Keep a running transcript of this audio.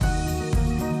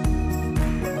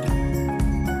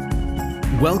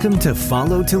Welcome to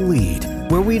Follow to Lead,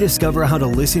 where we discover how to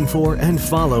listen for and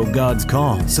follow God's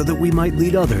call so that we might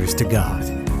lead others to God.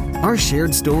 Our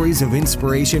shared stories of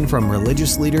inspiration from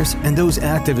religious leaders and those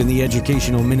active in the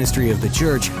educational ministry of the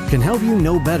church can help you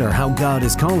know better how God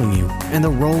is calling you and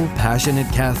the role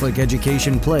passionate Catholic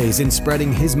education plays in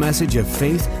spreading His message of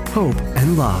faith, hope,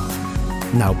 and love.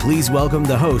 Now please welcome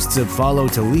the hosts of Follow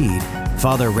to Lead,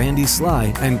 Father Randy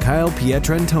Sly and Kyle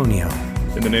Pietrantonio.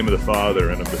 In the name of the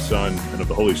Father, and of the Son, and of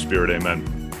the Holy Spirit,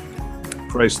 amen.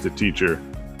 Christ the teacher,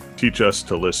 teach us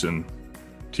to listen.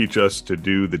 Teach us to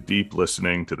do the deep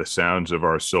listening to the sounds of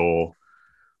our soul,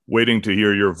 waiting to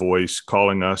hear your voice,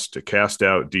 calling us to cast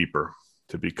out deeper,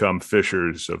 to become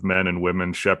fishers of men and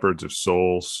women, shepherds of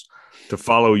souls, to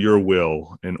follow your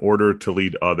will in order to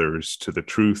lead others to the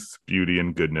truth, beauty,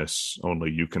 and goodness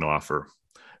only you can offer.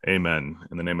 Amen.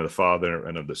 In the name of the Father,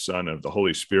 and of the Son, and of the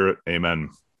Holy Spirit, amen.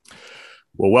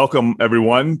 Well, welcome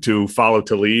everyone to Follow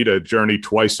to Lead, a journey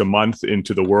twice a month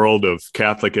into the world of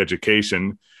Catholic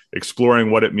education,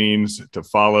 exploring what it means to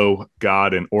follow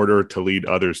God in order to lead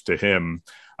others to Him.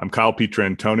 I'm Kyle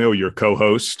Pietrantonio, your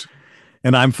co-host.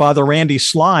 And I'm Father Randy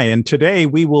Sly, and today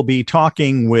we will be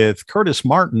talking with Curtis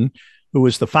Martin, who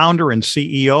is the founder and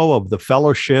CEO of the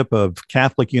Fellowship of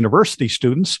Catholic University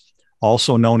Students,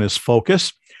 also known as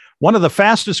Focus, one of the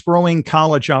fastest growing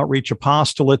college outreach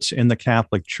apostolates in the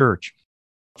Catholic Church.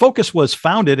 Focus was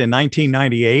founded in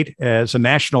 1998 as a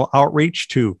national outreach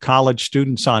to college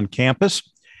students on campus,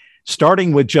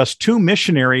 starting with just 2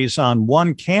 missionaries on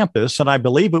one campus, and I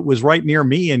believe it was right near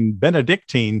me in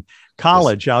Benedictine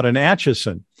College out in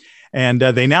Atchison. And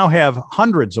they now have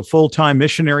hundreds of full-time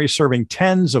missionaries serving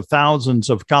tens of thousands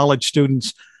of college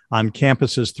students on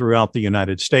campuses throughout the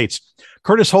United States.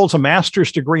 Curtis holds a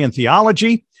master's degree in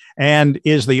theology and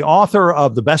is the author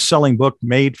of the best-selling book,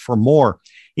 Made for More.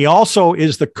 He also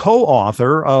is the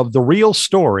co-author of The Real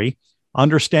Story,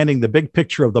 Understanding the Big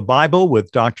Picture of the Bible with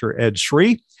Dr. Ed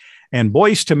Sri, and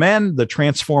Boys to Men, The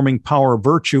Transforming Power of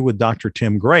Virtue with Dr.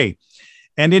 Tim Gray.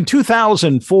 And in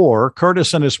 2004,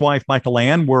 Curtis and his wife, Michael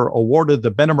Ann, were awarded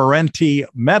the Benemerenti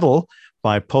Medal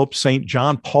by Pope St.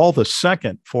 John Paul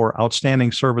II for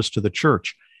outstanding service to the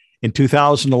Church. In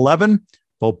 2011,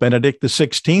 Pope Benedict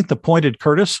XVI appointed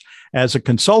Curtis as a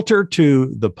consultor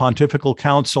to the Pontifical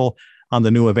Council on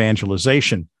the New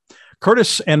Evangelization.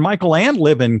 Curtis and Michael Ann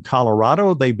live in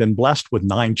Colorado. They've been blessed with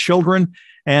 9 children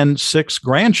and 6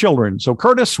 grandchildren. So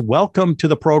Curtis, welcome to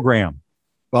the program.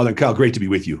 Father and Kyle, great to be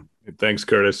with you. Thanks,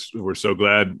 Curtis. We're so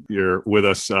glad you're with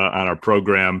us on our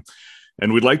program.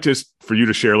 And we'd like for you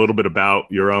to share a little bit about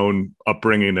your own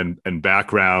upbringing and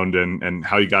background and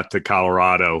how you got to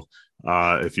Colorado,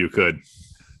 if you could.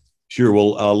 Sure.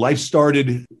 Well, life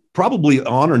started probably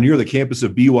on or near the campus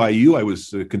of BYU. I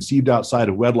was conceived outside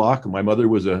of wedlock. My mother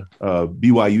was a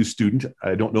BYU student.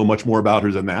 I don't know much more about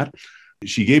her than that.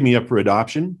 She gave me up for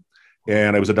adoption,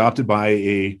 and I was adopted by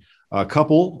a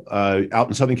couple out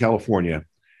in Southern California.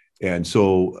 And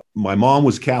so my mom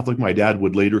was Catholic. My dad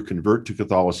would later convert to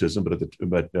Catholicism,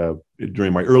 but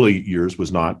during my early years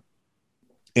was not.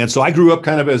 And so I grew up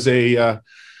kind of as the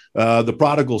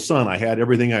prodigal son. I had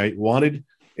everything I wanted.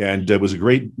 And it was a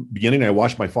great beginning. I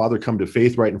watched my father come to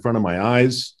faith right in front of my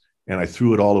eyes, and I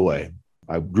threw it all away.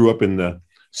 I grew up in the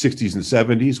 60s and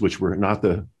 70s, which were not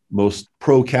the most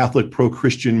pro-Catholic,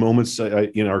 pro-Christian moments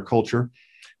in our culture.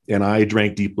 And I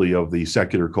drank deeply of the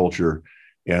secular culture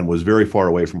and was very far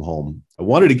away from home.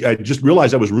 I just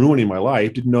realized I was ruining my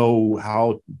life, didn't know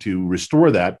how to restore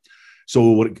that.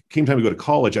 So when it came time to go to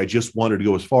college, I just wanted to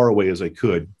go as far away as I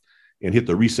could and hit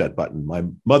the reset button. My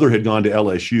mother had gone to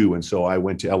LSU, and so I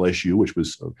went to LSU, which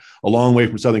was a long way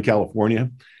from Southern California.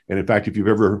 And in fact, if you've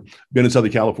ever been in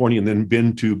Southern California and then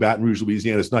been to Baton Rouge,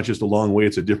 Louisiana, it's not just a long way,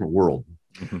 it's a different world.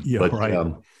 Yeah, but,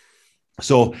 right.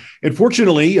 So,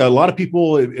 unfortunately, a lot of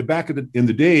people back in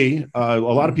the day, a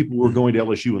lot of people were going to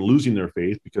LSU and losing their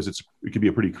faith because it could be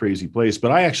a pretty crazy place.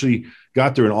 But I actually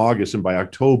got there in August, and by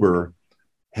October,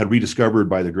 had rediscovered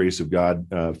by the grace of God,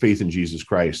 faith in Jesus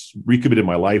Christ, recommitted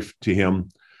my life to Him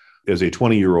as a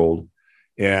 20-year-old.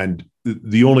 And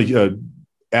the only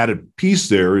added piece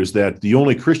there is that the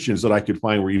only Christians that I could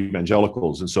find were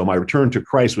evangelicals. And so my return to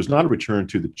Christ was not a return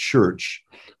to the church.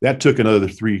 That took another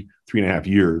three and a half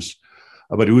years.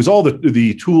 But it was all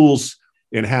the tools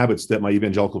and habits that my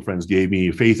evangelical friends gave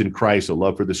me: faith in Christ, a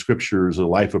love for the scriptures, a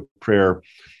life of prayer.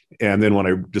 And then when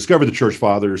I discovered the church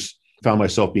fathers, found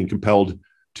myself being compelled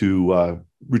to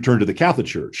return to the Catholic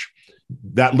Church.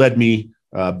 That led me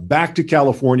back to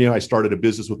California. I started a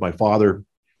business with my father.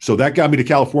 So that got me to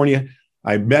California.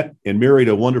 I met and married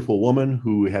a wonderful woman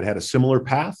who had a similar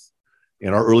path.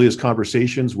 And our earliest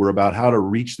conversations were about how to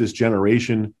reach this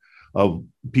generation of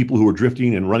people who were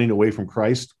drifting and running away from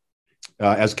Christ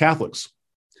as Catholics.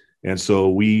 And so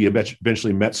we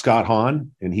eventually met Scott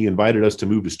Hahn, and he invited us to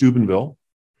move to Steubenville.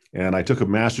 And I took a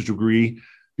master's degree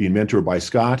being mentored by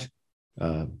Scott,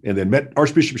 and then met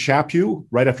Archbishop Chaput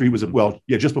right after he was,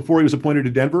 just before he was appointed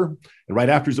to Denver. And right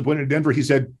after he was appointed to Denver, he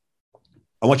said,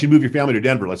 I want you to move your family to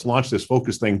Denver. Let's launch this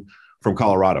focus thing from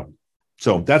Colorado.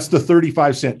 So that's the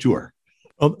 35-cent tour.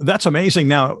 Well, that's amazing.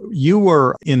 Now, you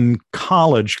were in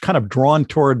college, kind of drawn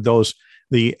toward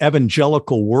the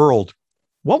evangelical world.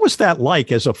 What was that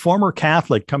like as a former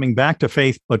Catholic coming back to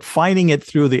faith, but finding it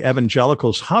through the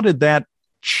evangelicals? How did that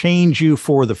change you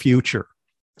for the future?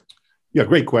 Yeah,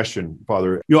 great question,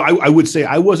 Father. I would say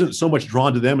I wasn't so much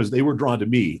drawn to them as they were drawn to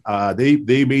me.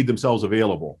 They made themselves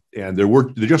available, and there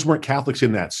just weren't Catholics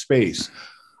in that space.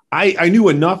 I knew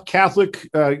enough Catholic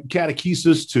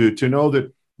catechesis to know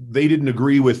that they didn't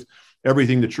agree with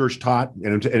everything the church taught,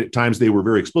 and at times they were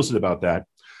very explicit about that.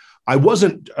 I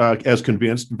wasn't as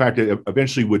convinced. In fact, I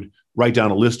eventually would write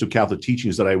down a list of Catholic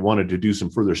teachings that I wanted to do some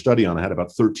further study on. I had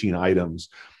about 13 items.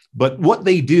 But what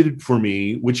they did for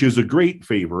me, which is a great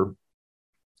favor,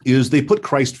 is they put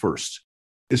Christ first.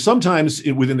 Sometimes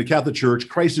within the Catholic Church,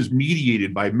 Christ is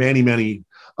mediated by many, many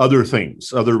other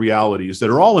things, other realities that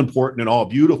are all important and all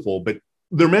beautiful, but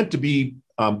they're meant to be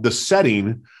the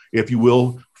setting, if you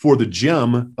will, for the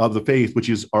gem of the faith, which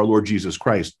is our Lord Jesus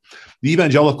Christ. The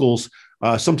evangelicals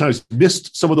sometimes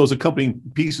missed some of those accompanying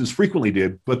pieces, frequently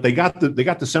did, but they got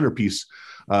the centerpiece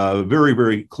very,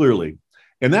 very clearly.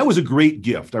 And that was a great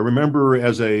gift. I remember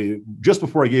just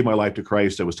before I gave my life to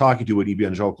Christ, I was talking to an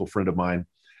evangelical friend of mine,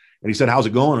 and he said, how's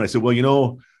it going? And I said,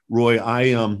 well, Roy, I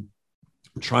am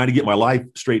trying to get my life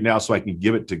straightened out so I can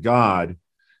give it to God.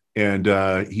 And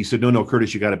he said, no,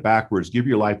 Curtis, you got it backwards. Give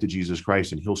your life to Jesus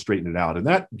Christ and he'll straighten it out. And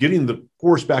that, getting the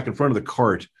horse back in front of the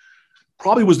cart,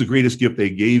 probably was the greatest gift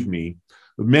they gave me.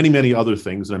 Many, many other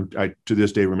things. And I to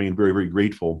this day remain very, very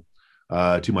grateful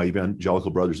to my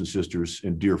evangelical brothers and sisters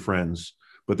and dear friends.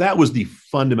 But that was the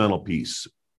fundamental piece.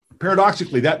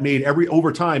 Paradoxically, that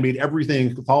over time made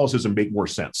everything Catholicism make more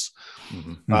sense.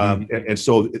 Mm-hmm. And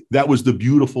so that was the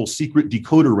beautiful secret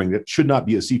decoder ring that should not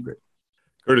be a secret.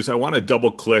 Curtis, I want to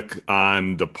double click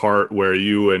on the part where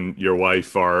you and your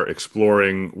wife are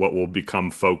exploring what will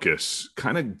become Focus.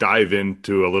 Kind of dive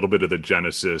into a little bit of the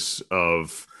genesis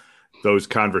of those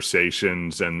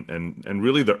conversations and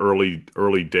really the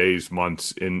early days,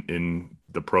 months in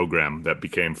the program that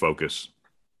became Focus.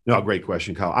 No, great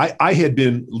question, Kyle. I had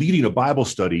been leading a Bible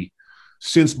study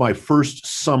since my first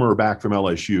summer back from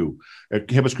LSU.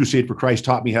 Campus Crusade for Christ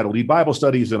taught me how to lead Bible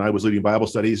studies, and I was leading Bible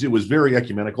studies. It was very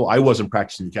ecumenical. I wasn't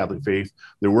practicing the Catholic faith.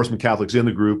 There were some Catholics in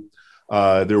the group.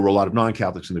 There were a lot of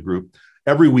non-Catholics in the group.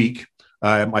 Every week,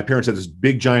 my parents had this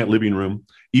big, giant living room.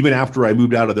 Even after I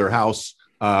moved out of their house,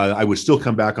 I would still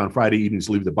come back on Friday evenings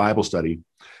to lead the Bible study.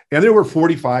 And there were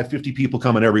 45, 50 people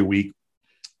coming every week.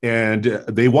 And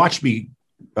they watched me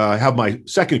have my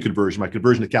second conversion, my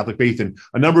conversion to Catholic faith. And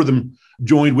a number of them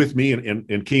joined with me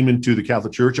and came into the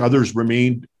Catholic Church. Others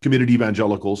remained committed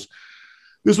evangelicals.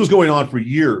 This was going on for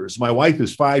years. My wife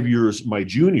is 5 years my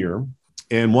junior.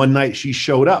 And one night she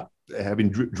showed up, having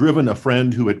driven a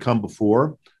friend who had come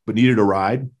before, but needed a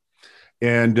ride.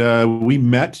 And we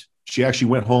met. She actually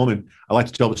went home, and I like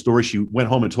to tell the story. She went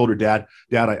home and told her dad,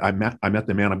 I met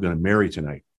the man I'm going to marry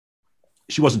tonight.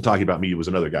 She wasn't talking about me. It was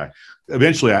another guy.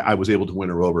 Eventually, I was able to win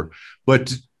her over.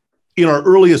 But in our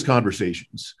earliest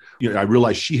conversations, I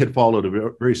realized she had followed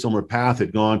a very similar path,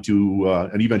 had gone to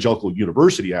an evangelical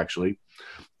university, actually,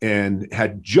 and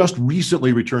had just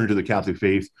recently returned to the Catholic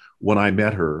faith when I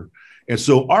met her. And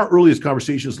so our earliest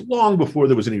conversations, long before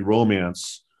there was any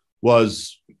romance,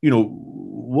 was,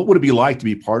 what would it be like to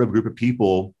be part of a group of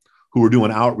people who were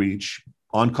doing outreach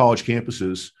on college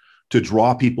campuses to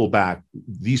draw people back?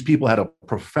 These people had a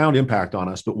profound impact on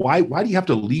us, but why do you have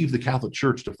to leave the Catholic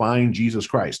Church to find Jesus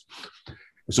Christ?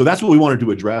 And so that's what we wanted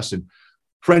to address. And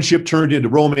friendship turned into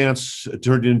romance,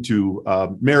 turned into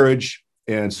marriage.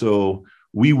 And so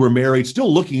we were married,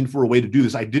 still looking for a way to do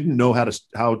this. I didn't know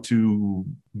how to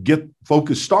get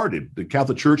Focus started. The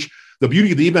Catholic Church, the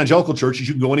beauty of the evangelical church is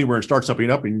you can go anywhere and start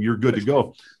something up and you're good to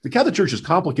go. The Catholic Church is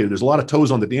complicated. There's a lot of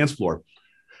toes on the dance floor.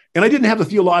 And I didn't have the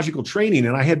theological training,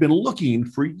 and I had been looking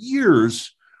for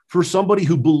years for somebody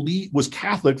who was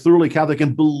Catholic, thoroughly Catholic,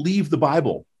 and believed the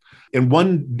Bible. And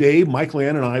one day, Michael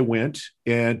Ann and I went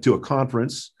to a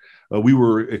conference. We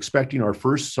were expecting our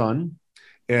first son,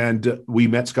 and we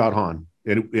met Scott Hahn.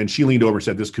 And she leaned over and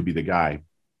said, this could be the guy.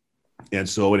 And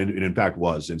so it in fact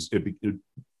was. And it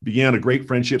began a great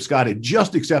friendship. Scott had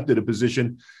just accepted a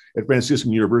position at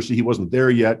Franciscan University. He wasn't there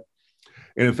yet.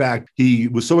 And in fact, he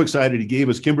was so excited, he gave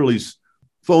us Kimberly's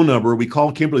phone number. We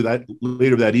called Kimberly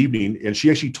later that evening, and she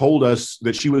actually told us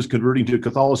that she was converting to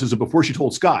Catholicism before she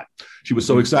told Scott. She was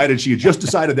so excited. She had just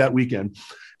decided that weekend.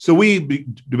 So we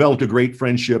developed a great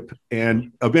friendship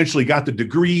and eventually got the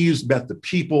degrees, met the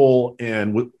people,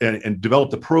 and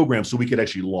developed the program so we could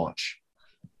actually launch.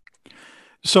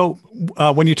 So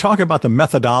when you talk about the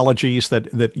methodologies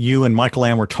that you and Michael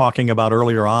Ann were talking about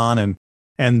earlier on,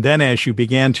 and then as you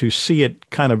began to see it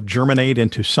kind of germinate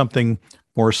into something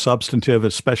more substantive,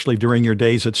 especially during your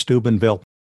days at Steubenville,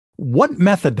 what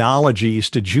methodologies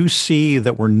did you see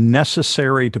that were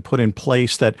necessary to put in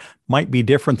place that might be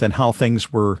different than how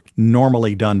things were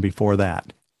normally done before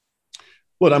that?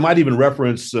 Well, I might even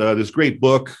reference this great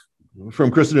book,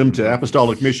 From Christendom to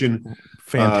Apostolic Mission.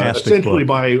 Fantastic essentially book.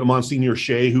 By Monsignor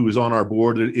Shea, who is on our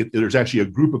board. There's actually a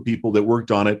group of people that worked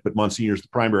on it, but Monsignor is the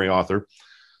primary author.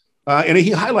 And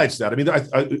he highlights that. I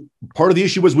mean, part of the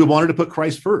issue was we wanted to put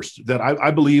Christ first, that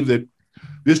I believe that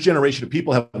this generation of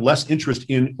people have less interest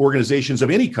in organizations of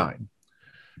any kind.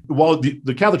 While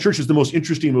the Catholic Church is the most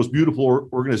interesting, most beautiful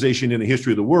organization in the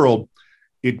history of the world,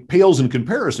 it pales in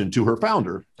comparison to her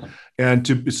founder. And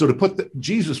to put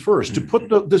Jesus first, to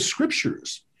put the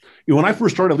scriptures. You know, when I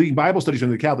first started leading Bible studies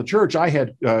in the Catholic Church, I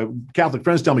had Catholic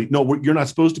friends tell me, no, you're not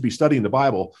supposed to be studying the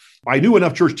Bible. I knew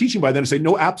enough church teaching by then to say,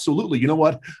 no, absolutely. You know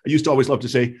what? I used to always love to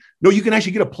say, no, you can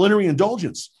actually get a plenary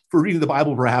indulgence for reading the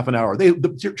Bible for half an hour.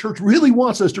 The church really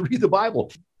wants us to read the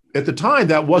Bible. At the time,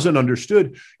 that wasn't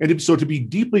understood. And so to be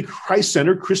deeply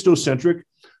Christ-centered, Christocentric,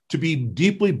 to be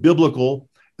deeply biblical,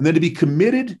 and then to be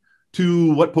committed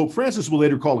to what Pope Francis will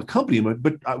later call accompaniment,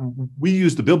 but we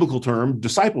use the biblical term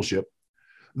discipleship.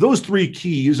 Those three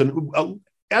keys, and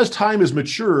as time has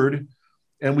matured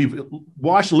and we've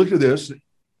watched and looked at this,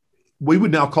 we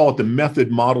would now call it the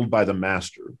method modeled by the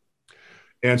master.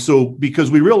 And so because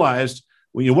we realized,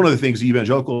 one of the things the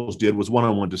evangelicals did was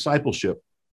one-on-one discipleship.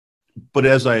 But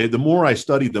the more I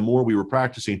studied, the more we were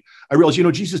practicing, I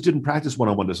realized, Jesus didn't practice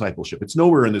one-on-one discipleship. It's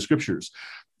nowhere in the scriptures.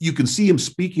 You can see him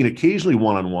speaking occasionally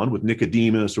one-on-one with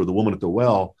Nicodemus or the woman at the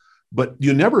well, but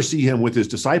you never see him with his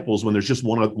disciples when there's just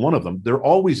one of them. They're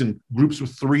always in groups of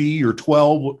 3 or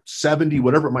 12, 70,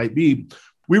 whatever it might be.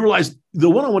 We realized the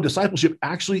one-on-one discipleship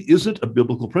actually isn't a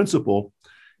biblical principle.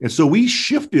 And so we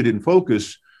shifted in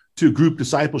focus to group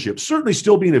discipleship, certainly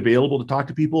still being available to talk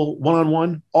to people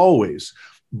one-on-one, always.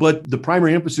 But the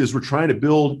primary emphasis, we're trying to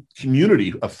build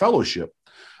community, a fellowship,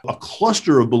 a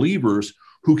cluster of believers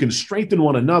who can strengthen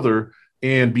one another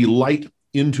and be light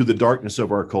into the darkness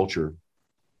of our culture.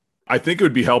 I think it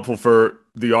would be helpful for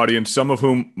the audience, some of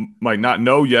whom might not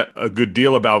know yet a good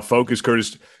deal about Focus,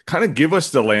 Curtis, kind of give us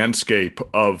the landscape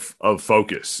of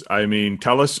Focus. I mean,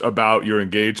 tell us about your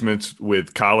engagements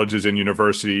with colleges and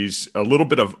universities, a little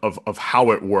bit of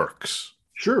how it works.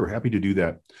 Sure, happy to do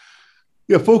that.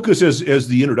 Yeah, Focus, as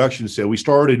the introduction said, we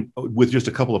started with just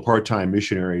a couple of part-time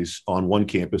missionaries on one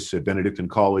campus at Benedictine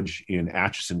College in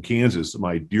Atchison, Kansas.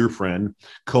 My dear friend,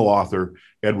 co-author,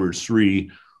 Edward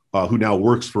Sri, who now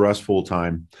works for us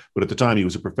full-time, but at the time he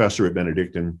was a professor at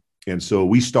Benedictine. And so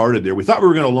we started there. We thought we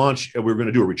were going to launch, we were going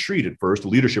to do a retreat at first, a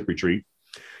leadership retreat.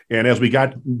 And as we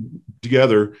got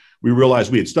together, we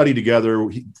realized we had studied together.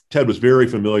 Ted was very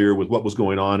familiar with what was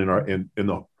going on in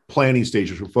the planning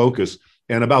stages for Focus.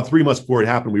 And about 3 months before it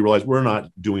happened, we realized we're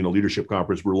not doing a leadership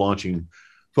conference, we're launching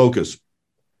Focus.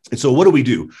 And so what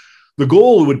do? The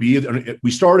goal would be,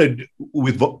 we started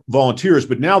with volunteers,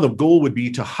 but now the goal would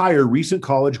be to hire recent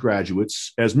college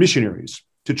graduates as missionaries,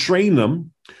 to train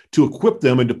them, to equip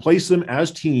them, and to place them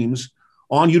as teams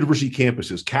on university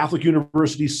campuses, Catholic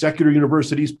universities, secular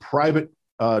universities, private,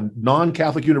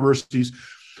 non-Catholic universities.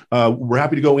 We're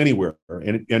happy to go anywhere.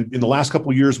 And in the last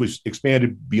couple of years, we've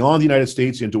expanded beyond the United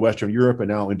States into Western Europe and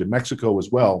now into Mexico as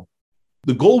well.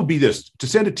 The goal would be this, to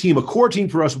send a core team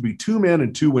for us would be 2 men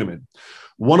and 2 women.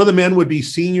 One of the men would be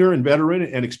senior and veteran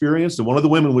and experienced, and one of the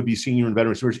women would be senior and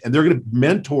veteran and experienced. And they're going to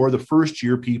mentor the first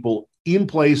year people in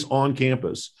place on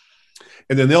campus.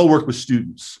 And then they'll work with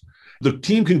students. The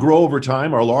team can grow over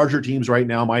time. Our larger teams right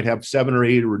now might have 7 or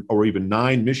 8 or even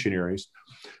 9 missionaries.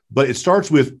 But it starts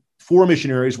with 4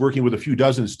 missionaries working with a few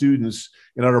dozen students.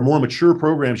 And at our more mature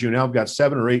programs, now have got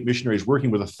 7 or 8 missionaries working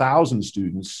with 1,000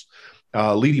 students,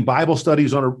 leading Bible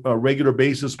studies on a regular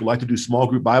basis. We like to do small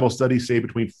group Bible studies, say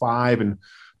between 5 and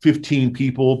 15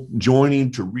 people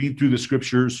joining to read through the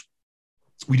scriptures.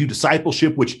 We do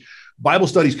discipleship, which Bible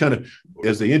studies kind of,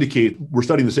 as they indicate, we're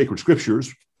studying the sacred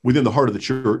scriptures within the heart of the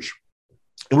church.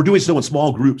 And we're doing so in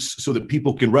small groups so that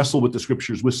people can wrestle with the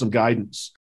scriptures with some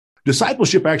guidance.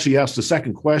 Discipleship actually asks the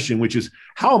second question, which is,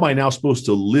 how am I now supposed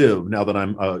to live now that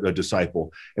I'm a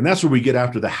disciple? And that's where we get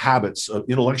after the habits, of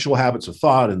intellectual habits of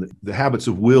thought and the habits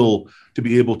of will to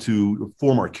be able to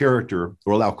form our character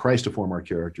or allow Christ to form our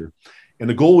character. And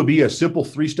the goal would be a simple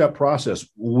 3-step process.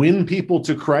 Win people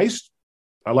to Christ.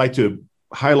 I like to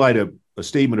highlight a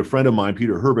statement a friend of mine,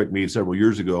 Peter Herbeck, made several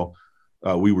years ago.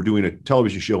 We were doing a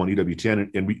television show on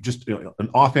EWTN, and we just, an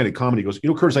offhanded comment. He goes,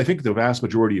 Curtis, I think the vast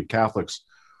majority of Catholics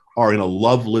are in a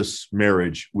loveless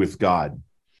marriage with God.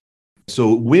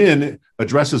 So win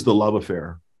addresses the love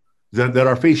affair, that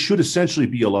our faith should essentially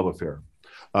be a love affair.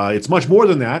 It's much more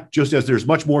than that, just as there's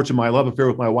much more to my love affair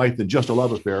with my wife than just a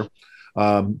love affair.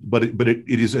 But it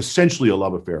is essentially a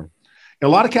love affair. And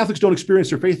a lot of Catholics don't experience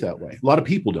their faith that way. A lot of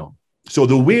people don't. So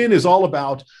the win is all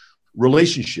about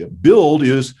relationship. Build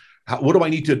is, what do I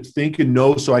need to think and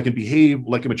know so I can behave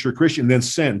like a mature Christian? Then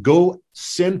send. Go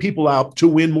send people out to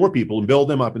win more people and build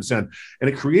them up and send. And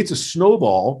it creates a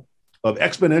snowball of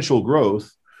exponential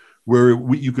growth where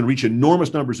you can reach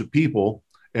enormous numbers of people.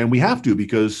 And we have to,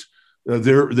 because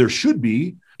there should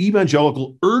be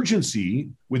evangelical urgency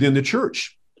within the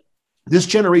church. This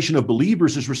generation of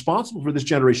believers is responsible for this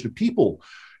generation of people.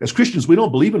 As Christians, we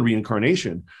don't believe in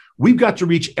reincarnation. We've got to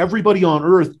reach everybody on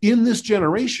earth in this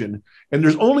generation. And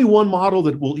there's only one model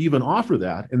that will even offer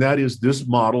that. And that is this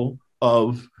model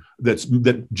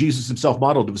that Jesus himself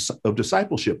modeled of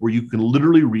discipleship, where you can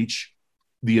literally reach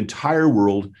the entire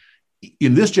world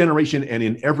in this generation and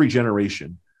in every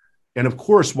generation. And of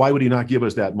course, why would he not give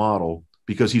us that model?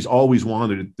 Because he's always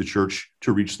wanted the church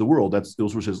to reach the world.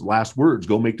 Those were his last words: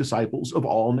 go make disciples of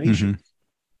all nations.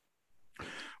 Mm-hmm.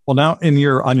 Well, now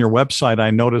on your website,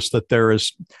 I noticed that there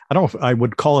is, I don't know if I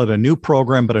would call it a new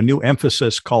program, but a new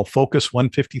emphasis called Focus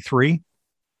 153.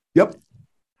 Yep.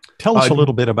 Tell us a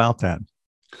little bit about that.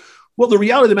 Well, the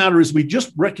reality of the matter is we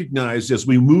just recognized as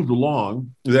we moved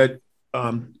along that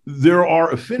there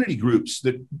are affinity groups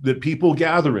that people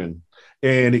gather in.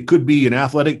 And it could be an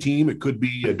athletic team, it could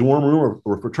be a dorm room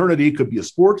or fraternity, it could be a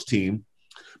sports team.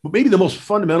 But maybe the most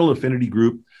fundamental affinity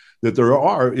group that there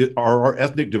are our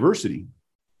ethnic diversity.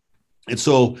 And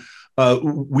so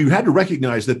we had to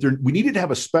recognize that we needed to have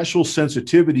a special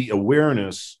sensitivity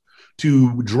awareness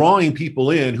to drawing people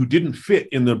in who didn't fit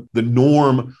in the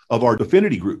norm of our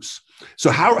affinity groups. So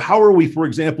how are we, for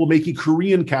example, making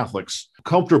Korean Catholics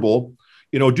comfortable?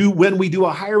 When we do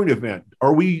a hiring event,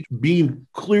 are we being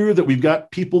clear that we've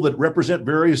got people that represent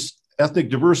various ethnic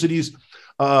diversities,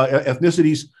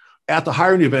 ethnicities at the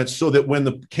hiring events so that when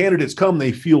the candidates come,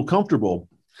 they feel comfortable?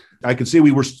 I can say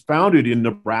we were founded in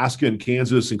Nebraska and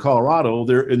Kansas and Colorado.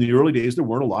 There in the early days, there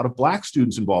weren't a lot of Black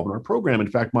students involved in our program. In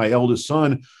fact, my eldest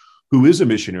son, who is a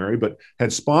missionary, but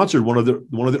had sponsored one of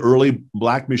the early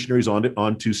Black missionaries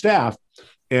onto staff.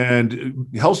 And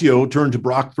Halcyon turned to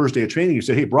Brock first day of training and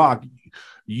said, "Hey, Brock,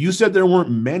 you said there weren't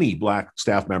many Black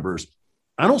staff members.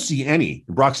 I don't see any."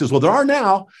 And Brock says, "Well, there are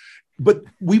now, but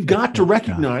we've got to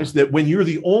recognize that when you're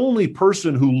the only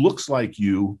person who looks like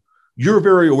you're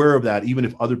very aware of that, even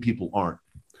if other people aren't."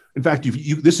 In fact,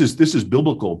 this is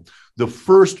biblical. The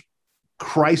first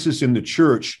crisis in the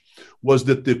church was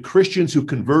that the Christians who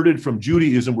converted from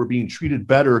Judaism were being treated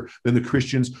better than the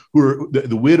Christians who were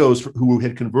the widows who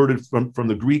had converted from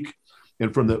the Greek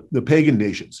and from the pagan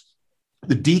nations.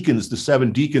 The deacons, the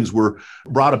 7 deacons, were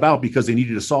brought about because they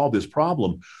needed to solve this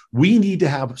problem. We need to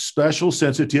have special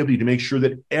sensitivity to make sure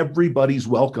that everybody's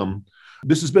welcome.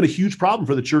 This has been a huge problem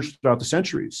for the church throughout the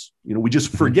centuries. We just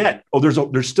forget,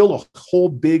 there's still a whole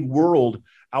big world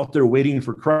out there waiting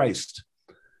for Christ.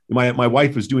 My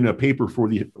wife was doing a paper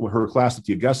for her class at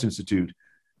the August Institute,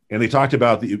 and they talked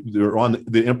about they're on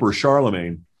the Emperor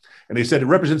Charlemagne. And they said it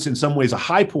represents in some ways a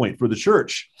high point for the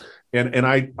church. And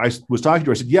I was talking to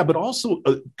her, I said, yeah, but also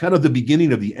kind of the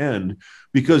beginning of the end,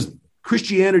 because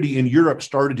Christianity in Europe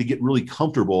started to get really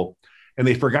comfortable and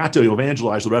they forgot to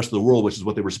evangelize the rest of the world, which is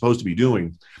what they were supposed to be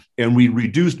doing. And we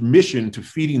reduced mission to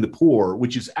feeding the poor,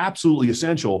 which is absolutely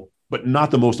essential, but not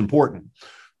the most important.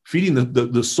 Feeding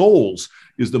the souls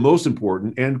is the most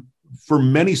important. And for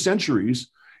many centuries,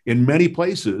 in many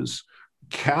places,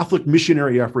 Catholic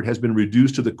missionary effort has been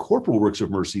reduced to the corporal works of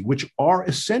mercy, which are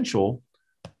essential,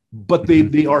 but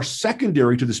they are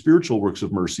secondary to the spiritual works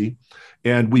of mercy.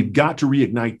 And we've got to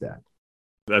reignite that.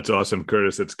 That's awesome,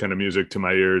 Curtis. That's kind of music to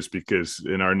my ears, because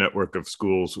in our network of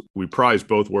schools, we prize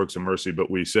both works of mercy,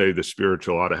 but we say the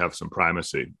spiritual ought to have some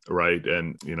primacy, right?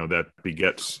 And, that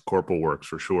begets corporal works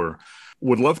for sure.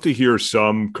 Would love to hear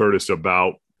some, Curtis,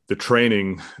 about the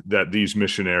training that these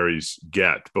missionaries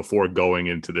get before going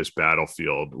into this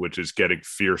battlefield, which is getting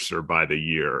fiercer by the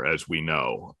year, as we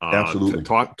know. Absolutely.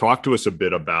 Talk to us a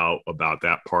bit about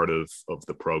that part of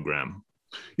the program.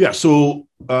 Yeah. So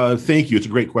thank you. It's a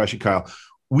great question, Kyle.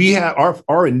 We have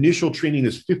our initial training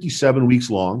is 57 weeks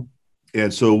long.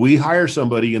 And so we hire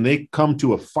somebody and they come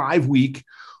to a 5-week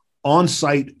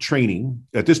on-site training.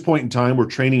 At this point in time, we're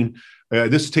training.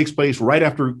 This takes place right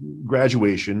after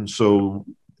graduation. So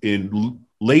in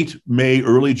late May,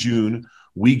 early June,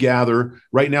 we gather.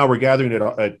 Right now, we're gathering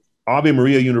at Ave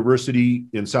Maria University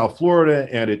in South Florida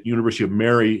and at University of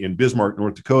Mary in Bismarck,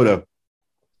 North Dakota.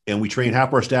 And we train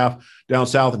half our staff down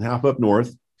south and half up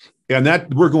north. And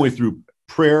that we're going through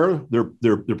prayer.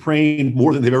 They're praying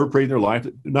more than they've ever prayed in their life.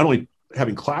 Not only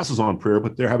having classes on prayer,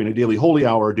 but they're having a daily holy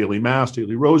hour, daily mass,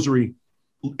 daily rosary.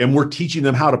 And we're teaching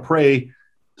them how to pray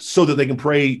so that they can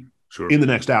pray in the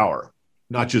next hour,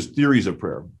 not just theories of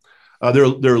prayer.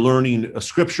 They're learning a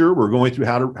scripture. We're going through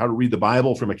how to read the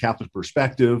Bible from a Catholic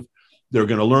perspective. They're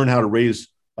going to learn how to raise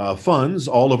funds.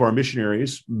 All of our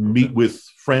missionaries meet with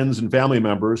friends and family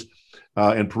members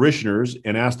and parishioners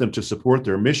and ask them to support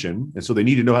their mission. And so they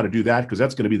need to know how to do that because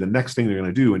that's going to be the next thing they're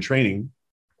going to do in training.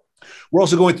 We're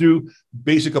also going through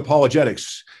basic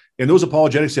apologetics. And those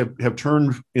apologetics have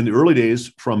turned in the early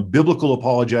days from biblical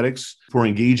apologetics for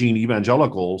engaging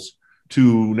evangelicals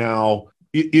to now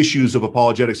issues of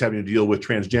apologetics having to deal with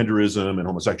transgenderism and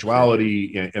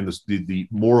homosexuality and the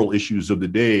moral issues of the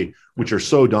day, which are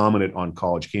so dominant on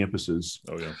college campuses.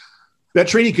 Oh, yeah. That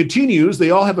training continues. They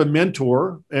all have a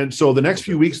mentor. And so the next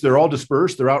few weeks, they're all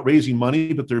dispersed. They're out raising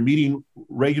money, but they're meeting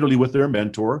regularly with their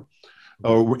mentor.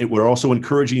 We're also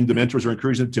encouraging, the mentors are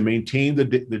encouraging them to maintain the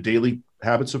daily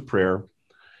habits of prayer.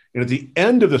 And at the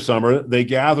end of the summer, they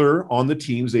gather on the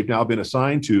teams they've now been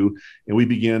assigned to, and we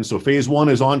begin. So phase 1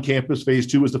 is on campus. Phase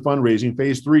 2 is the fundraising.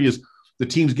 Phase 3 is the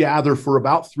teams gather for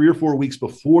about 3 or 4 weeks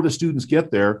before the students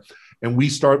get there. And we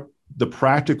start the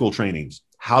practical trainings,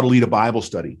 how to lead a Bible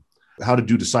study, how to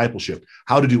do discipleship,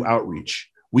 how to do outreach.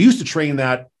 We used to train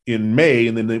that in May,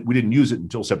 and then we didn't use it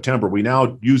until September. We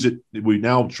now use it. We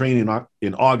now train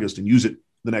in August and use it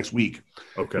the next week.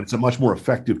 Okay. And it's a much more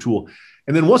effective tool.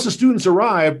 And then once the students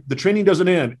arrive, the training doesn't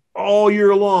end. All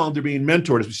year long, they're being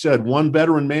mentored. As we said, one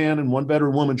veteran man and one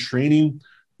veteran woman training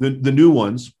the new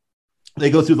ones.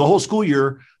 They go through the whole school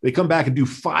year. They come back and do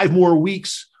 5 more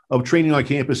weeks of training on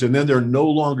campus, and then they're no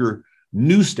longer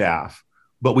new staff,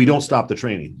 but we don't stop the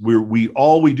training.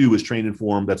 All we do is train and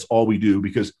form. That's all we do,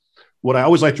 because what I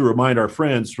always like to remind our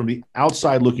friends, from the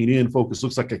outside looking in, Focus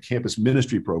looks like a campus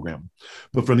ministry program.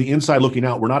 But from the inside looking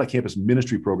out, we're not a campus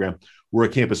ministry program. We're a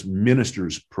campus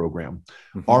ministers program.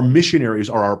 Mm-hmm. Our missionaries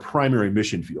are our primary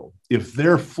mission field. If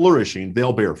they're flourishing,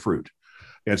 they'll bear fruit.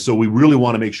 And so we really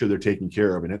want to make sure they're taken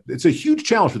care of. And it's a huge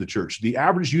challenge for the church. The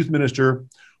average youth minister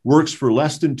works for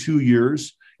less than 2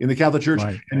 years in the Catholic Church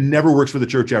and never works for the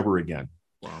church ever again.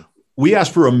 Wow. We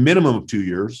ask for a minimum of 2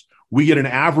 years. We get an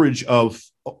average of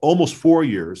almost 4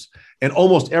 years, and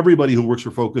almost everybody who works for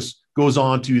Focus goes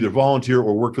on to either volunteer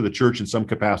or work for the church in some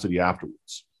capacity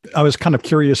afterwards. I was kind of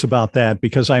curious about that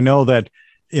because I know that,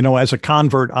 as a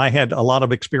convert, I had a lot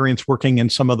of experience working in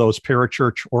some of those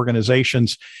parachurch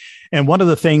organizations. And one of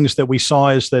the things that we saw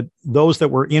is that those that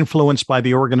were influenced by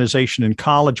the organization in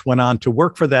college went on to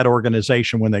work for that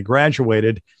organization when they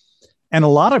graduated. And a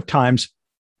lot of times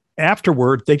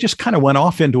afterward, they just kind of went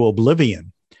off into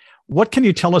oblivion. What can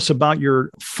you tell us about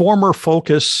your former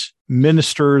Focus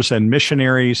ministers and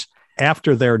missionaries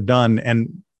after they're done?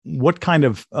 And what kind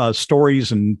of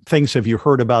stories and things have you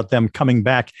heard about them coming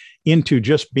back into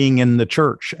just being in the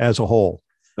church as a whole?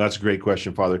 That's a great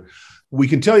question, Father. We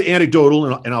can tell you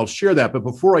anecdotal, and I'll share that. But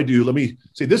before I do, let me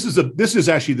say this is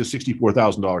actually the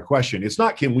 $64,000 question. It's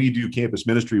not, can we do campus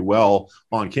ministry well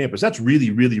on campus? That's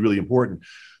really, really, really important.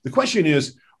 The question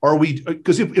is, are we?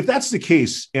 Because if that's the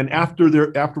case, and after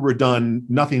we're done,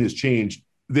 nothing has changed,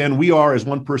 then we are, as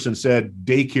one person said,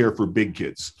 daycare for big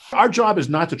kids. Our job is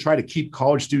not to try to keep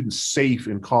college students safe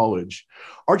in college.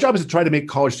 Our job is to try to make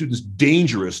college students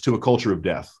dangerous to a culture of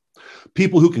death.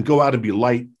 People who can go out and be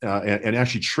light and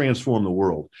actually transform the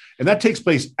world. And that takes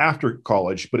place after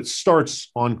college, but it starts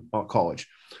on college.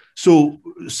 So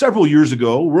several years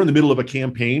ago, we're in the middle of a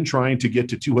campaign trying to get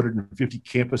to 250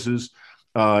 campuses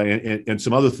and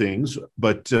some other things.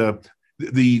 But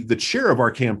the chair of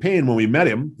our campaign, when we met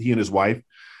him, he and his wife,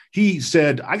 he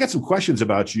said, I got some questions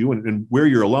about you and where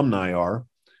your alumni are.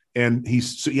 And he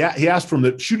asked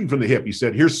shooting from the hip. He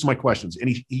said, here's my questions.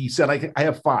 And he said, I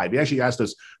have 5. He actually asked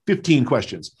us 15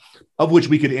 questions, of which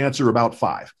we could answer about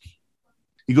 5.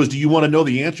 He goes, do you want to know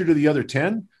the answer to the other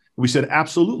 10? We said,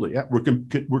 absolutely. Yeah,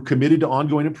 we're committed to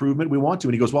ongoing improvement. We want to.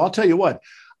 And he goes, well, I'll tell you what,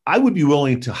 I would be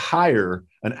willing to hire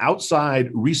an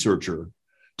outside researcher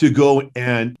to go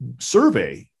and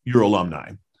survey your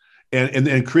alumni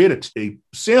and create a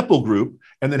sample group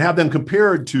and then have them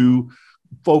compared to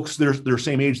folks their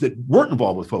same age that weren't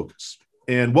involved with Focus.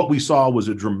 And what we saw was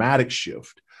a dramatic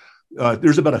shift.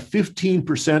 There's about a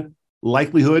 15%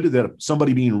 likelihood that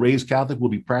somebody being raised Catholic will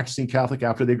be practicing Catholic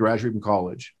after they graduate from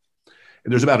college.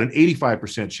 And there's about an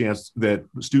 85% chance that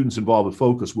students involved with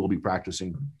Focus will be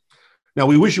practicing. Now,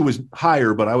 we wish it was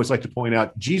higher, but I always like to point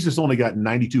out Jesus only got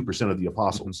 92% of the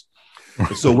apostles.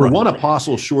 So we're one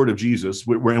apostle short of Jesus,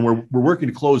 and we're working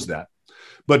to close that.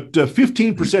 But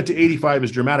 15% to 85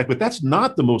 is dramatic, but that's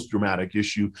not the most dramatic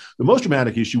issue. The most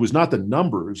dramatic issue was not the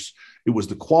numbers, it was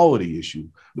the quality issue.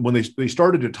 When they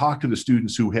started to talk to the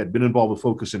students who had been involved with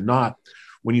Focus and not,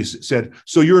 when you said,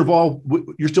 so you're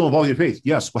still involved in your faith?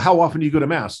 Yes. Well, how often do you go to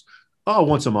Mass? Oh,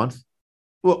 once a month.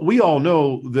 Well, we all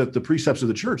know that the precepts of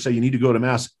the church say you need to go to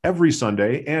Mass every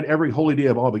Sunday and every holy day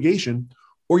of obligation,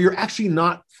 or you're actually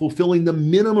not fulfilling the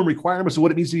minimum requirements of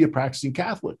what it means to be a practicing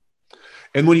Catholic.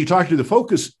 And when you talk to the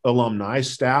Focus alumni,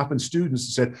 staff, and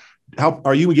students, said, "How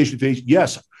are you engaged in faith?"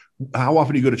 Yes. How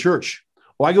often do you go to church?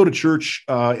 Well, I go to church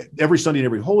every Sunday and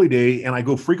every holy day, and I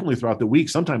go frequently throughout the week,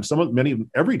 sometimes many of them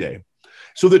every day.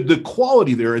 So the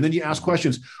quality there, and then you ask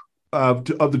questions of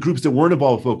the groups that weren't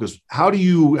involved with Focus. How do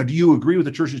you agree with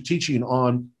the church's teaching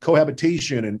on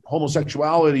cohabitation and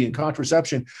homosexuality and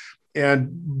contraception? And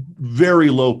very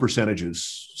low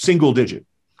percentages, single digit.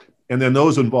 And then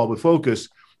those involved with Focus,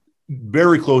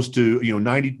 very close to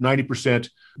 90%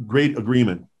 great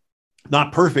agreement.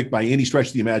 Not perfect by any stretch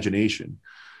of the imagination.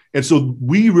 And so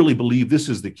we really believe this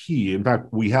is the key. In fact,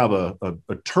 we have a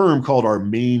term called our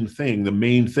main thing. The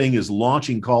main thing is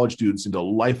launching college students into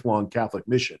lifelong Catholic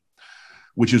mission,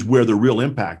 which is where the real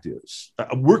impact is.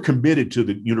 We're committed to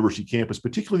the university campus,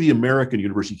 particularly the American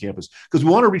university campus, because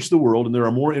we want to reach the world, and there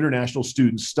are more international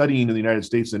students studying in the United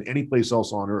States than any place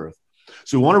else on earth.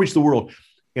 So we want to reach the world,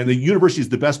 and the university is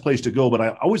the best place to go. But I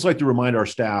always like to remind our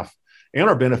staff and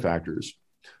our benefactors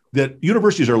that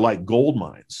universities are like gold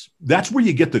mines. That's where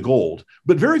you get the gold.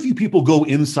 But very few people go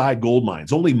inside gold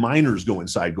mines. Only miners go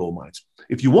inside gold mines.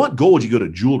 If you want gold, you go to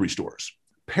jewelry stores.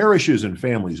 Parishes and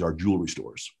families are jewelry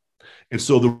stores. And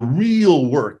so the real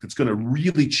work that's going to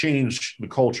really change the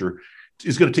culture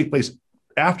is going to take place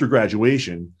after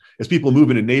graduation as people move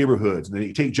into neighborhoods and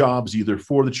they take jobs either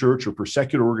for the church or for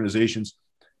secular organizations,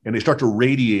 and they start to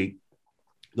radiate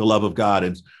the love of God.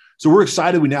 And so we're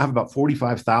excited. We now have about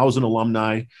 45,000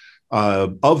 alumni.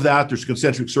 Of that, there's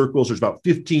concentric circles. There's about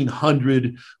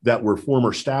 1,500 that were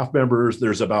former staff members.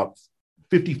 There's about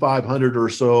 5,500 or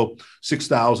so,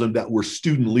 6,000 that were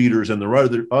student leaders, and there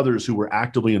are others who were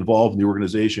actively involved in the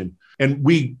organization. And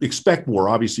we expect more.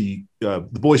 Obviously, the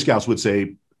Boy Scouts would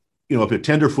say, if a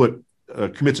tenderfoot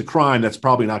commits a crime, that's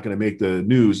probably not going to make the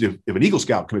news. If an Eagle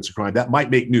Scout commits a crime, that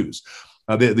might make news.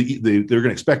 They're going to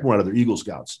expect more out of their Eagle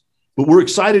Scouts. But we're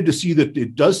excited to see that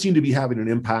it does seem to be having an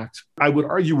impact. I would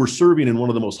argue we're serving in one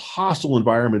of the most hostile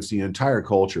environments in the entire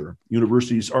culture.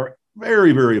 Universities are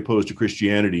very, very opposed to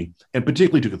Christianity, and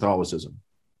particularly to Catholicism.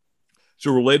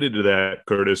 So related to that,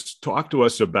 Curtis, talk to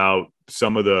us about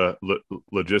some of the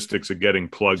logistics of getting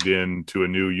plugged in to a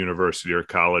new university or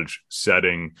college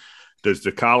setting. Does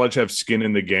the college have skin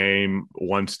in the game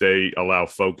once they allow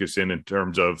Focus in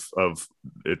terms of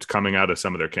it's coming out of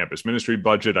some of their campus ministry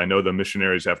budget? I know the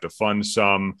missionaries have to fund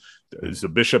some. Is the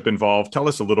bishop involved? Tell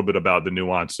us a little bit about the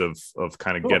nuance of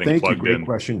kind of getting plugged in. Great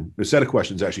question. A set of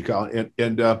questions, actually, Colin.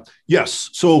 And yes,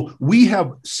 so we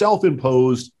have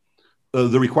self-imposed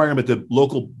the requirement that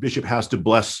local bishop has to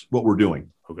bless what we're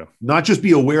doing. Okay. Not just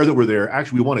be aware that we're there.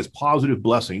 Actually, we want his positive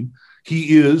blessing.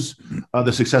 He is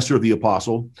the successor of the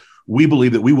apostle. We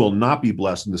believe that we will not be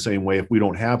blessed in the same way if we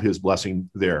don't have his blessing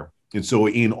there. And so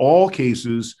in all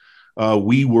cases,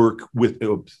 we work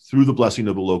through the blessing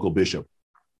of the local bishop.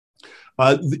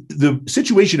 The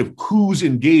situation of who's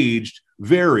engaged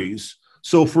varies.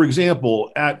 So, for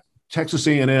example, at Texas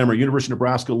A&M or University of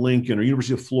Nebraska-Lincoln or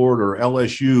University of Florida or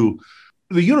LSU,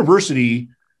 the university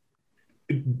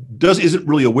isn't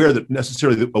really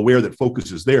necessarily aware that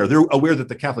Focus is there. They're aware that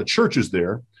the Catholic Church is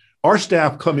there. Our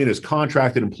staff come in as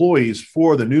contracted employees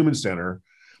for the Newman Center.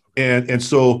 And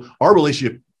so our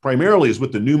relationship primarily is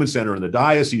with the Newman Center and the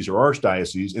diocese or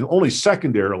archdiocese, and only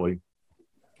secondarily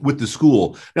with the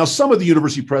school. Now, some of the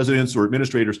university presidents or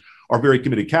administrators are very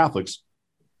committed Catholics,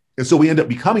 and so we end up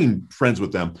becoming friends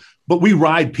with them. But we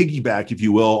ride piggyback, if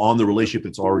you will, on the relationship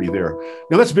that's already there.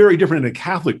 Now, that's very different in a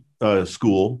Catholic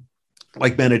school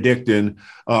like Benedictine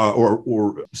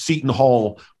or Seton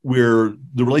Hall, where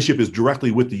the relationship is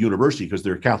directly with the university because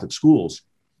they're Catholic schools.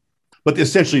 But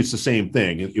essentially, it's the same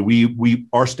thing.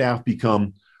 Our staff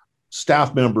become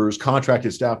staff members,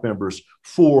 contracted staff members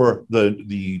for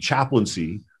the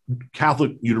chaplaincy.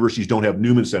 Catholic universities don't have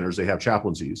Newman centers; they have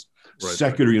chaplaincies. Right.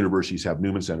 Secular universities have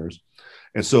Newman centers.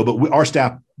 And so, but our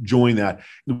staff join that.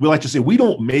 We like to say we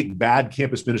don't make bad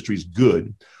campus ministries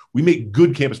good. We make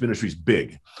good campus ministries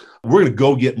big. We're going to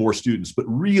go get more students, but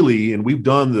really, and we've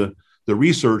done the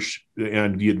research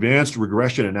and the advanced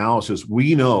regression analysis,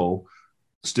 we know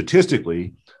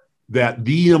statistically that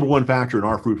the number one factor in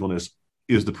our fruitfulness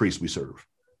is the priest we serve.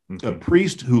 Mm-hmm. A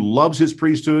priest who loves his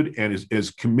priesthood and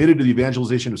is committed to the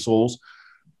evangelization of souls,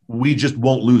 we just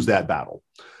won't lose that battle.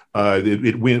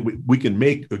 We can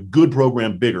make a good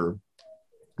program bigger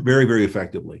very, very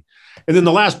effectively. And then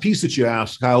the last piece that you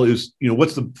asked, Kyle, is,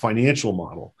 what's the financial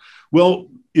model? Well,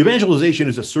 evangelization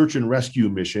is a search and rescue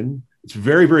mission. It's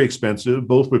very, very expensive,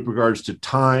 both with regards to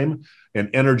time and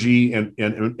energy and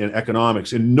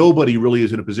economics. And nobody really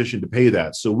is in a position to pay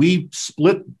that. So we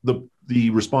split the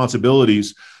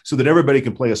responsibilities so that everybody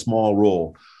can play a small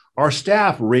role. Our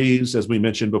staff raise, as we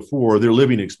mentioned before, their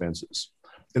living expenses.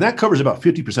 And that covers about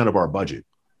 50% of our budget.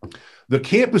 The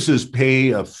campuses pay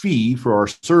a fee for our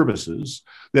services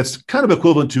that's kind of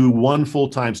equivalent to one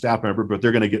full-time staff member, but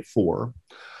they're going to get 4.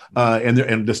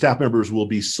 And the staff members will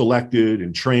be selected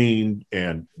and trained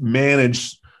and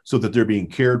managed so that they're being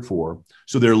cared for.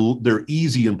 So they're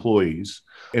easy employees.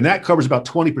 And that covers about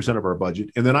 20% of our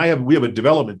budget. And then we have a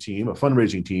development team, a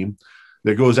fundraising team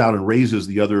that goes out and raises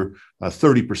the other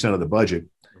 30% of the budget.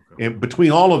 Okay. And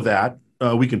between all of that,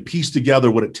 we can piece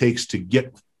together what it takes to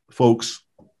get folks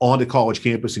onto college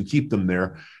campus and keep them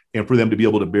there, and for them to be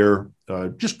able to bear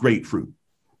just great fruit.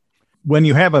 When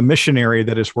you have a missionary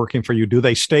that is working for you, do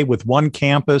they stay with one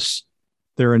campus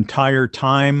their entire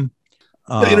time?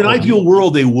 In an ideal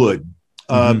world, they would,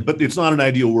 but it's not an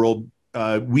ideal world.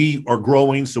 We are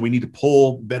growing, so we need to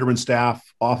pull veteran staff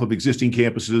off of existing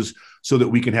campuses so that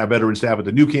we can have veteran staff at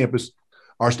the new campus.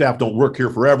 Our staff don't work here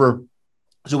forever,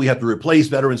 so we have to replace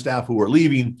veteran staff who are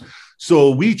leaving.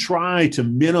 So we try to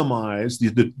minimize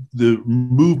the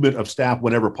movement of staff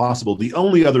whenever possible. The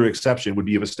only other exception would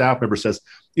be if a staff member says,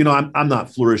 I'm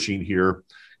not flourishing here.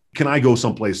 Can I go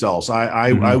someplace else?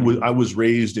 I was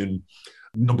raised in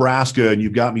Nebraska and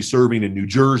you've got me serving in New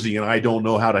Jersey and I don't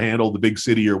know how to handle the big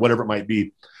city or whatever it might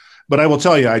be. But I will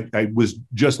tell you, I was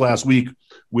just last week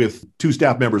with 2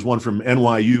 staff members, one from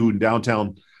NYU in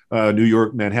downtown New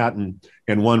York, Manhattan,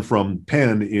 and one from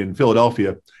Penn in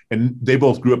Philadelphia. And they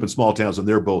both grew up in small towns and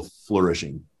they're both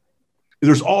flourishing.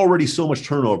 There's already so much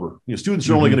turnover. Students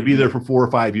are only going to be there for 4 or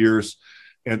 5 years.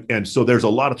 And so there's a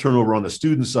lot of turnover on the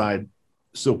student side.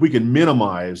 So if we can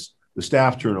minimize the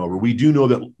staff turnover, we do know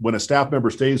that when a staff member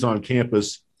stays on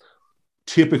campus,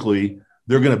 typically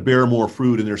they're going to bear more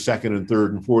fruit in their second and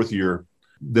third and fourth year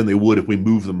than they would if we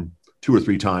move them 2 or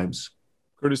 3 times.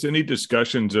 Curtis, any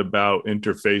discussions about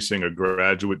interfacing a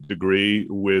graduate degree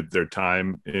with their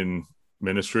time in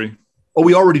ministry? Oh,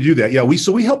 we already do that. Yeah,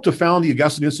 we helped to found the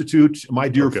Augustine Institute. My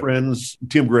dear friends,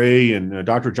 Tim Gray and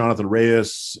Dr. Jonathan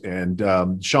Reyes and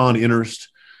Sean Innerst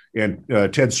and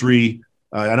Ted Sri.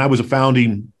 And I was a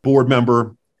founding board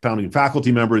member, founding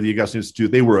faculty member of the Augustine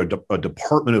Institute. They were a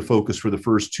department of focus for the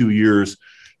first 2 years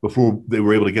before they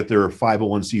were able to get their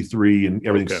 501c3 and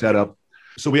everything set up.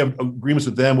 So we have agreements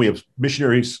with them. We have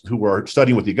missionaries who are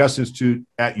studying with the Augustine Institute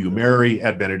at UMary,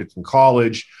 at Benedictine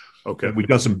College. Okay. We've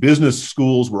done some business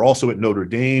schools. We're also at Notre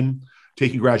Dame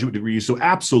taking graduate degrees. So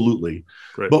absolutely.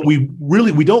 Great. But we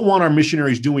don't want our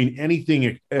missionaries doing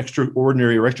anything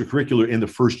extraordinary or extracurricular in the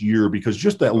first year, because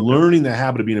just that learning the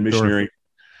habit of being a missionary. Sure.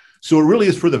 So it really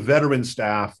is for the veteran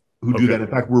staff who do that. In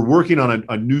fact, we're working on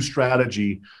a new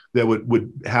strategy that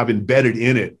would have embedded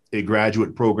in it a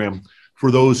graduate program for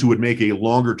those who would make a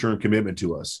longer term commitment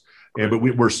to us. But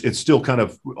it's still kind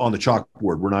of on the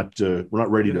chalkboard. We're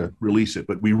not ready to release it,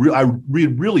 but I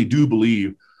really do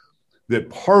believe that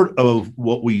part of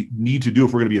what we need to do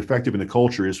if we're going to be effective in the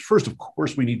culture is, first, of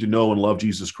course, we need to know and love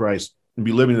Jesus Christ and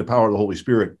be living in the power of the Holy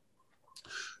Spirit.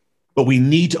 But we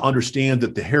need to understand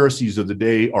that the heresies of the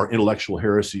day are intellectual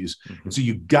heresies. Mm-hmm. And so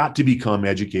you've got to become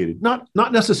educated, not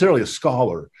necessarily a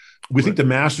scholar. We think the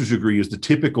master's degree is the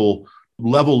typical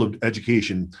level of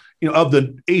education. Of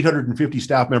the 850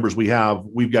 staff members we have,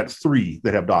 we've got 3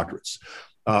 that have doctorates.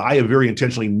 I have very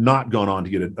intentionally not gone on to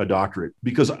get a doctorate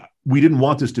because we didn't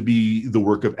want this to be the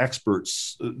work of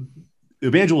experts.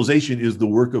 Evangelization is the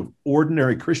work of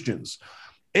ordinary Christians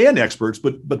and experts,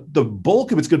 but the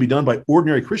bulk of it's going to be done by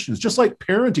ordinary Christians, just like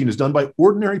parenting is done by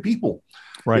ordinary people.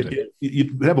 Right.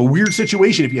 You'd have a weird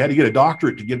situation if you had to get a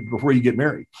doctorate before you get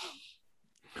married.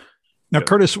 Now,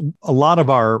 Curtis, a lot of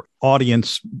our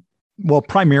audience, well,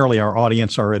 primarily our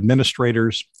audience are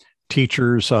administrators,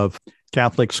 teachers of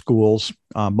Catholic schools,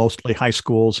 mostly high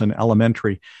schools and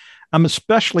elementary. I'm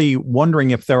especially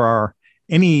wondering if there are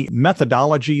any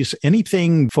methodologies,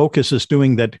 anything Focus is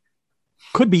doing that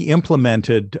could be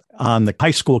implemented on the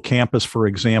high school campus, for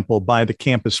example, by the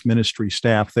campus ministry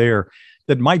staff there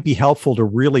that might be helpful to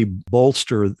really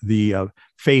bolster the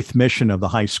faith mission of the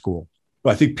high school.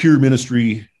 I think pure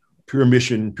ministry, pure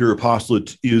mission, pure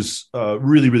apostolate is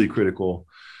really, really critical.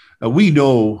 We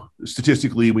know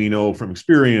statistically, we know from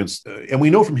experience, and we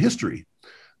know from history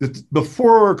that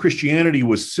before Christianity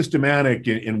was systematic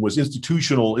and was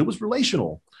institutional, it was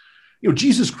relational.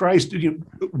 Jesus Christ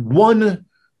won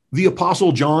the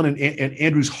Apostle John and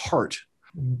Andrew's heart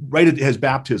right at his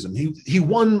baptism. He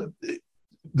won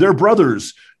their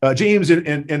brothers, James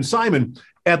and Simon,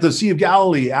 at the Sea of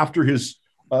Galilee after his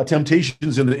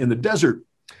temptations in the desert.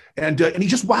 And he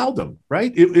just wowed them,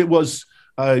 right? It was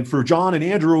for John and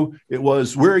Andrew, it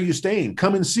was, where are you staying?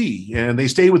 Come and see. And they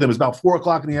stayed with him. It was about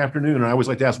 4:00 in the afternoon. And I always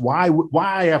like to ask,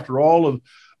 why after all of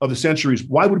the centuries,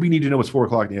 why would we need to know it's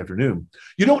 4:00 in the afternoon?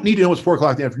 You don't need to know it's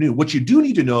 4:00 in the afternoon. What you do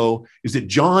need to know is that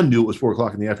John knew it was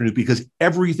 4:00 in the afternoon because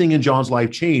everything in John's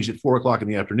life changed at 4:00 in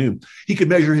the afternoon. He could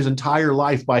measure his entire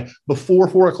life by before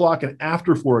 4:00 and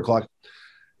after 4:00.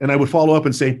 And I would follow up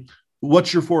and say,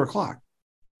 what's your 4:00?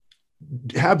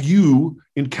 Have you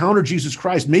encountered Jesus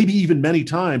Christ, maybe even many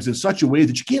times, in such a way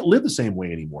that you can't live the same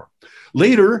way anymore?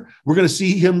 Later, we're going to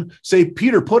see him say,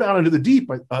 Peter, put out into the deep,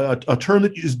 a term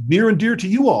that is near and dear to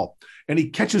you all. And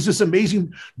he catches this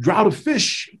amazing drought of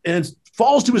fish and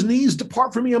falls to his knees.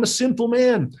 Depart from me, I'm a sinful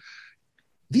man.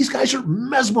 These guys are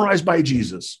mesmerized by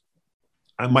Jesus.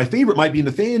 My favorite might be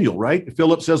Nathaniel, right?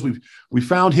 Philip says, we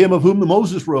found him of whom the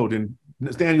Moses wrote. And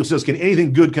Nathaniel says, can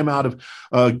anything good come out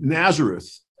of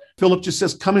Nazareth? Philip just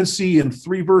says, come and see. And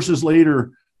 3 verses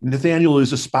later, Nathaniel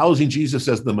is espousing Jesus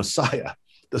as the Messiah,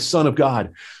 the Son of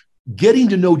God. Getting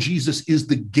to know Jesus is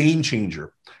the game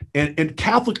changer. And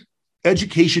Catholic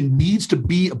education needs to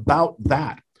be about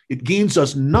that. It gains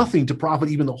us nothing to profit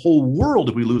even the whole world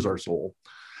if we lose our soul.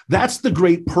 That's the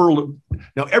great pearl.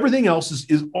 Now, everything else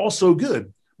is also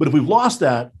good. But if we've lost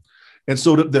that, and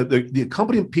so the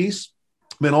accompanying piece,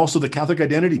 and also the Catholic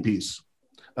identity piece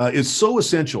is so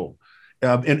essential.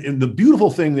 And the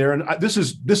beautiful thing there, and this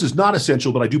is not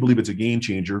essential, but I do believe it's a game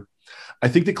changer. I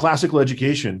think that classical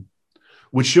education,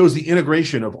 which shows the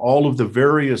integration of all of the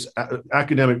various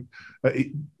academic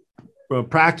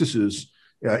practices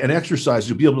and exercises,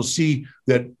 to be able to see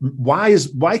that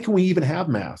why can we even have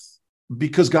math?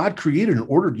 Because God created an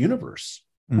ordered universe,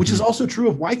 which is also true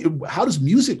of how does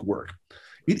music work?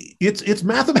 It's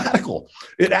mathematical.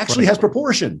 It actually has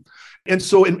proportion. And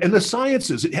so in the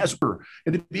sciences, it has,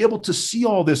 and to be able to see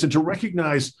all this and to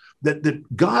recognize that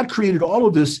God created all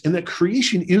of this and that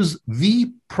creation is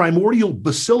the primordial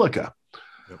basilica.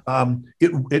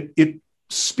 It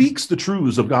speaks the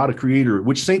truths of God, a creator,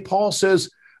 which St. Paul says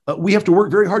we have to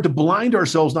work very hard to blind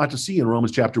ourselves not to see in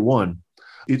Romans chapter 1.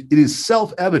 It is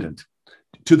self-evident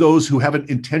to those who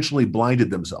haven't intentionally blinded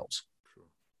themselves.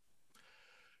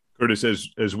 Curtis,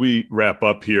 as we wrap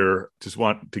up here, just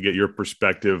want to get your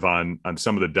perspective on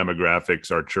some of the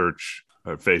demographics our church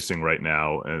are facing right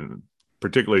now, and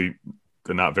particularly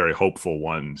the not very hopeful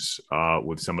ones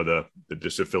with some of the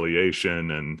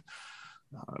disaffiliation and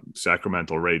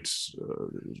sacramental rates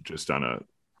just on a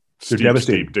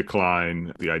steep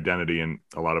decline, the identity in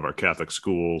a lot of our Catholic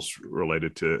schools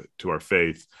related to our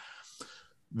faith.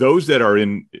 Those that are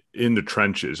in the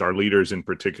trenches, our leaders in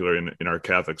particular in our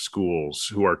Catholic schools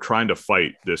who are trying to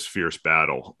fight this fierce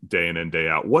battle day in and day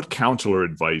out, what counsel or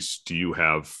advice do you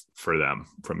have for them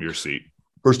from your seat?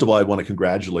 First of all, I want to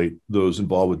congratulate those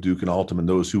involved with Duke and Altum and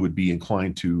those who would be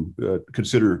inclined to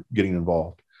consider getting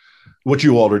involved. What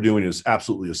you all are doing is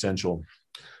absolutely essential.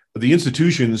 The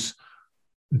institutions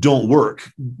don't work.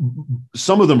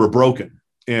 Some of them are broken.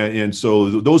 And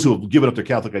so those who have given up their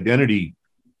Catholic identity,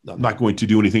 I'm not going to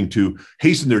do anything to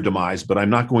hasten their demise, but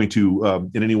I'm not going to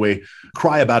in any way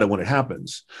cry about it when it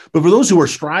happens. But for those who are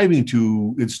striving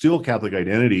to instill Catholic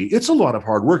identity, it's a lot of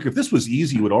hard work. If this was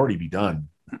easy, it would already be done.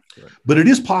 Right. But it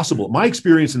is possible. My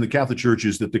experience in the Catholic Church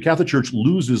is that the Catholic Church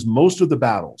loses most of the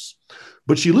battles,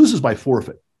 but she loses by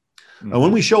forfeit.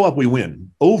 When we show up, we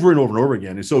win over and over and over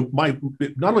again. And so not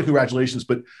only congratulations,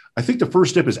 but I think the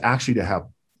first step is actually to have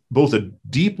both a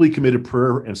deeply committed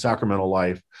prayer and sacramental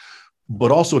life,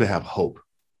 but also to have hope.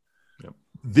 Yep.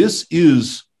 This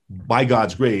is, by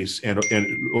God's grace and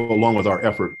along with our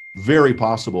effort, very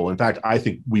possible. In fact, I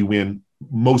think we win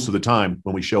most of the time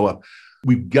when we show up.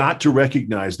 We've got to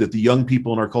recognize that the young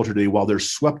people in our culture today, while they're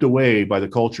swept away by the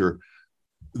culture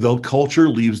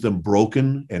leaves them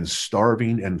broken and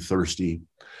starving and thirsty.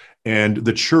 And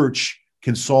the church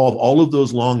can solve all of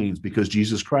those longings because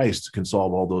Jesus Christ can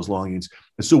solve all those longings.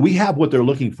 And so we have what they're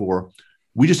looking for.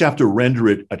 We just have to render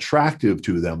it attractive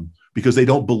to them because they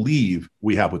don't believe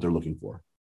we have what they're looking for.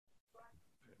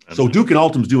 So Duke and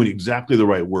Altum's doing exactly the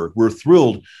right work. We're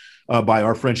thrilled by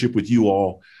our friendship with you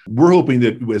all. We're hoping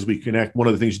that as we connect, one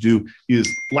of the things you do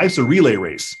is life's a relay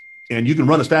race, and you can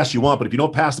run as fast as you want, but if you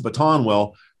don't pass the baton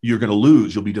well, you're going to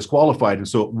lose. You'll be disqualified. And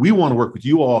so we want to work with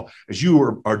you all as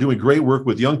you are doing great work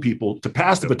with young people to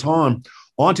pass the baton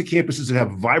onto campuses that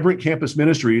have vibrant campus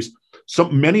ministries.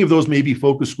 Many of those may be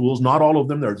focus schools, not all of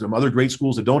them. There's some other great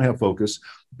schools that don't have focus,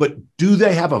 but do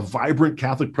they have a vibrant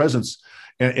Catholic presence?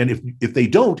 And if they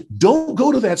don't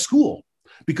go to that school,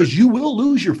 because you will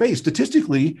lose your faith.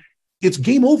 Statistically, it's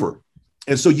game over.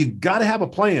 And so you got to have a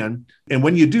plan. And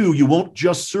when you do, you won't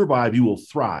just survive, you will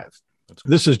thrive.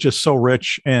 This is just so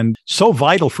rich and so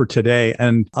vital for today.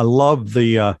 And I love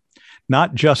the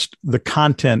not just the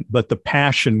content, but the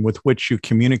passion with which you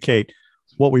communicate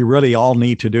what we really all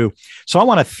need to do. So I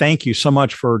want to thank you so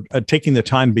much for taking the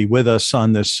time to be with us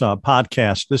on this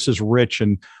podcast. This is rich,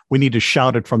 and we need to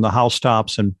shout it from the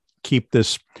housetops and keep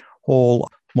this whole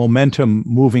momentum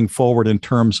moving forward in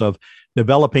terms of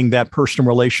developing that personal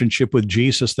relationship with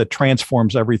Jesus that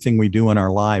transforms everything we do in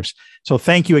our lives. So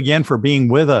thank you again for being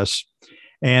with us.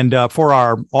 And for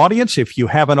our audience, if you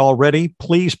haven't already,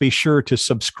 please be sure to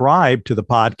subscribe to the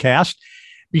podcast.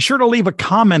 Be sure to leave a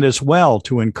comment as well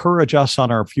to encourage us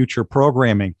on our future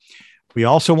programming. We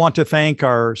also want to thank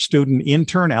our student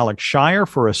intern, Alex Shire,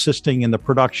 for assisting in the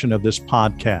production of this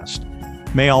podcast.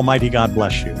 May Almighty God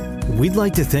bless you. We'd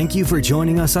like to thank you for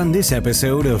joining us on this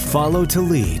episode of Follow to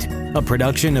Lead, a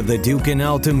production of the Duke and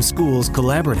Altum Schools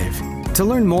Collaborative. To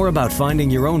learn more about finding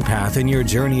your own path in your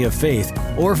journey of faith,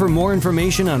 or for more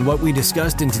information on what we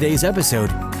discussed in today's episode,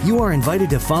 you are invited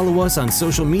to follow us on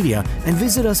social media and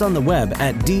visit us on the web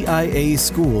at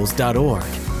diaschools.org.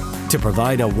 To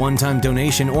provide a one-time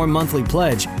donation or monthly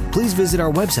pledge, please visit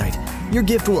our website. Your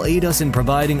gift will aid us in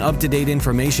providing up-to-date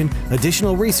information,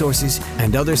 additional resources,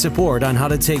 and other support on how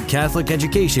to take Catholic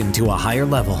education to a higher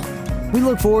level. We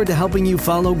look forward to helping you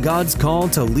follow God's call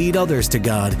to lead others to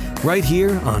God right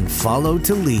here on Follow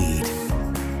to Lead.